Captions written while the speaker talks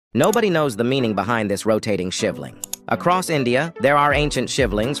Nobody knows the meaning behind this rotating shivling. Across India, there are ancient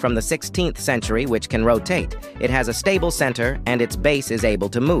shivlings from the 16th century which can rotate. It has a stable center and its base is able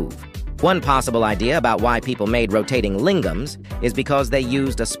to move. One possible idea about why people made rotating lingams is because they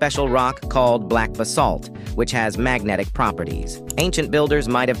used a special rock called black basalt, which has magnetic properties. Ancient builders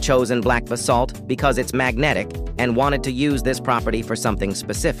might have chosen black basalt because it's magnetic and wanted to use this property for something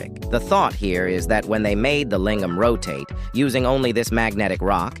specific. The thought here is that when they made the lingam rotate, using only this magnetic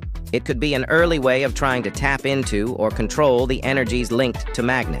rock, it could be an early way of trying to tap into or control the energies linked to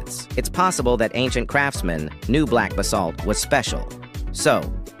magnets. It's possible that ancient craftsmen knew black basalt was special. So,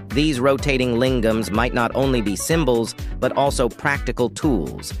 these rotating lingams might not only be symbols, but also practical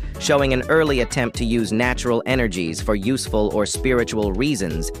tools, showing an early attempt to use natural energies for useful or spiritual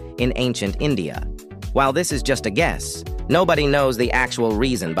reasons in ancient India. While this is just a guess, nobody knows the actual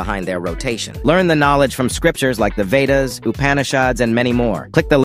reason behind their rotation. Learn the knowledge from scriptures like the Vedas, Upanishads, and many more. Click the